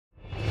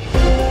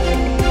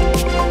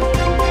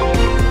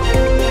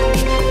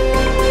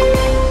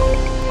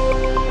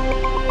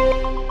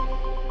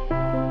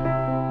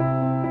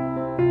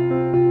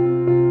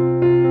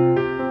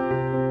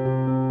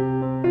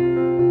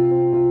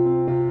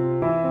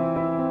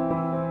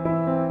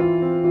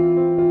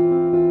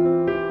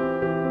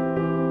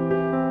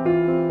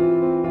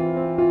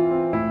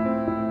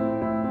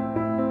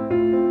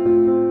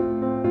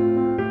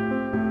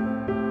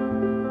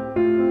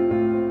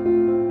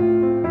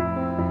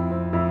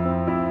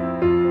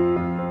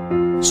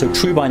So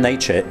True by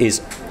Nature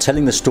is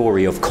telling the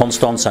story of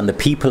Constance and the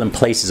people and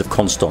places of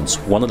Constance.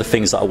 One of the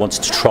things that I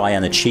wanted to try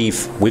and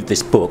achieve with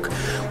this book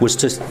was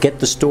to get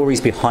the stories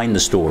behind the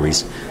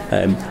stories.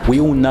 We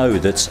all know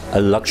that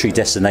a luxury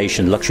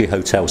destination, luxury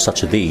hotels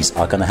such as these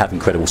are going to have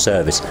incredible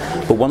service.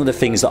 But one of the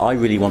things that I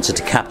really wanted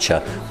to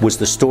capture was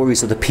the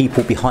stories of the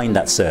people behind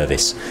that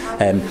service.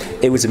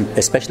 It was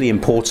especially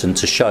important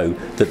to show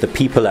that the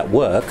people at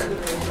work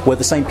were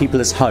the same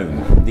people as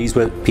home. These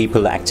were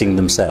people acting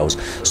themselves.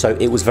 So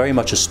it was very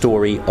much a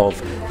story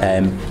of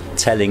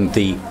telling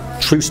the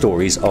true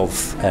stories of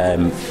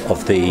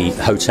the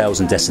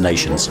hotels and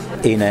destinations.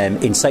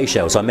 In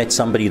Seychelles, I met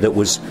somebody that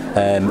was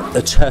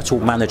a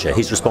turtle manager.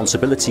 His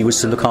responsibility was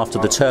to look after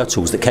the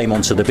turtles that came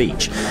onto the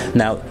beach.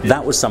 Now,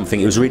 that was something,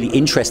 it was really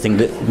interesting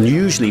that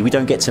usually we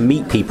don't get to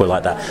meet people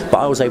like that, but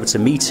I was able to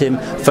meet him,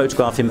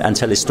 photograph him and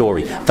tell his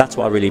story. That's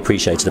what I really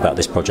appreciated about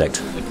this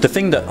project. The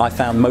thing that I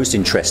found most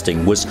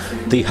interesting was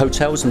the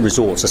hotels and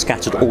resorts are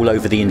scattered all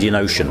over the Indian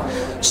Ocean.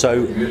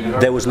 So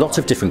there was lots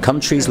of different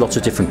countries, lots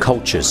of different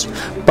cultures,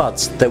 but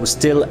there was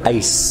still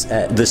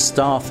the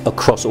staff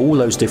across all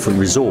those different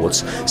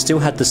resorts still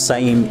had the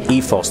same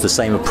ethos, the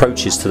same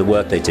approaches to the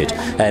work they did.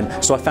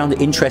 So I found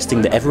it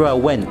interesting that everywhere I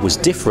went was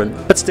different,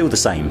 but still the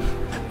same.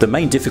 The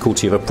main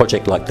difficulty of a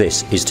project like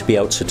this is to be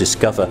able to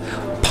discover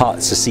to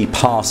see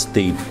past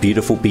the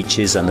beautiful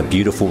beaches and the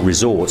beautiful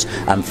resorts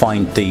and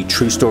find the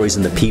true stories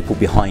and the people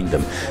behind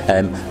them.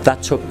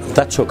 That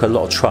took a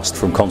lot of trust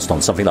from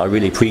Constance, something that I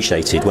really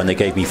appreciated when they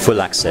gave me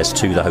full access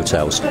to the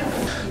hotels.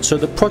 So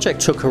the project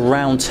took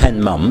around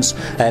 10 months,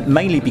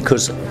 mainly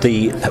because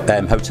the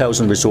hotels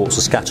and resorts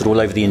are scattered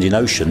all over the Indian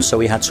Ocean, so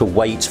we had to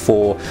wait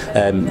for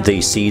the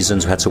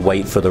seasons, we had to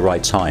wait for the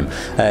right time.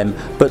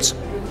 But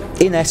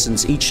in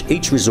essence,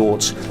 each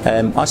resort,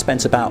 I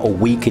spent about a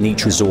week in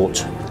each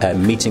resort,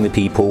 meeting the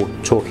people,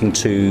 talking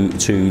to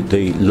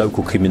the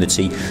local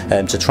community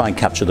to try and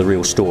capture the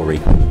real story.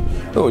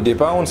 Au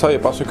départ, on ne savait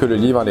pas ce que le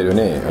livre allait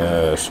donner.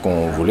 Ce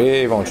qu'on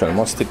voulait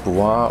éventuellement, c'était de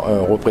pouvoir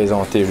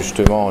représenter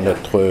justement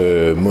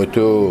notre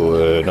motto,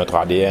 notre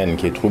ADN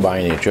qui est True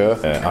by Nature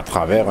à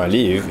travers un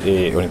livre,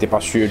 et on n'était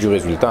pas sûr du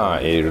résultat.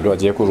 Et je dois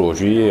dire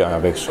qu'aujourd'hui,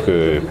 avec ce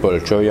que Paul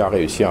Choy a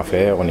réussi à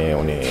faire, on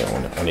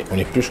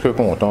est plus que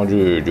content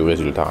du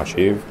résultat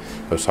archive.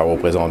 Ça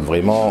représente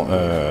vraiment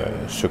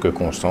ce que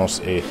Constance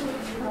est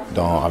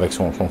avec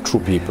son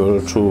True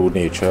People, True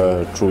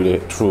Nature,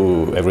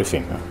 True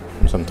Everything.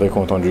 Nous sommes très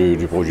contents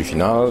du produit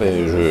final,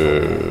 et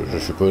je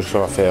suppose que ça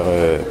va faire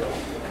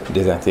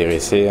des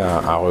intéressés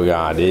à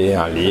regarder,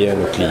 à lire,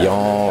 nos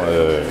clients,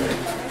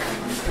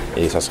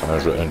 et ça sera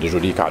un des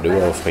jolis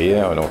cadeaux à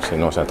offrir. Donc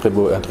c'est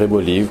un très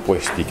beau livre pour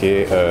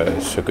expliquer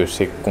ce que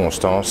c'est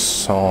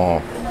Constance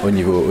au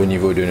niveau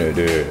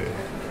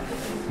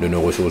de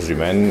nos ressources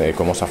humaines et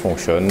comment ça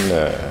fonctionne.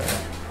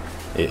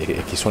 Et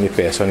qui sont les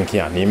personnes qui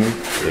animent.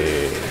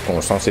 Et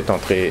Constance étant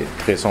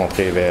très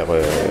centrée vers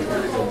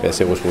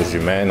ses ressources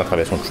humaines, à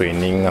travers son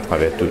training, à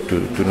travers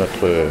toute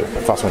notre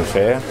façon de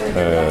faire.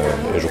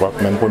 Je crois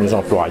que même pour nos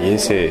employés,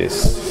 c'est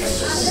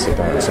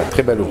un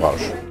très bel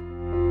ouvrage.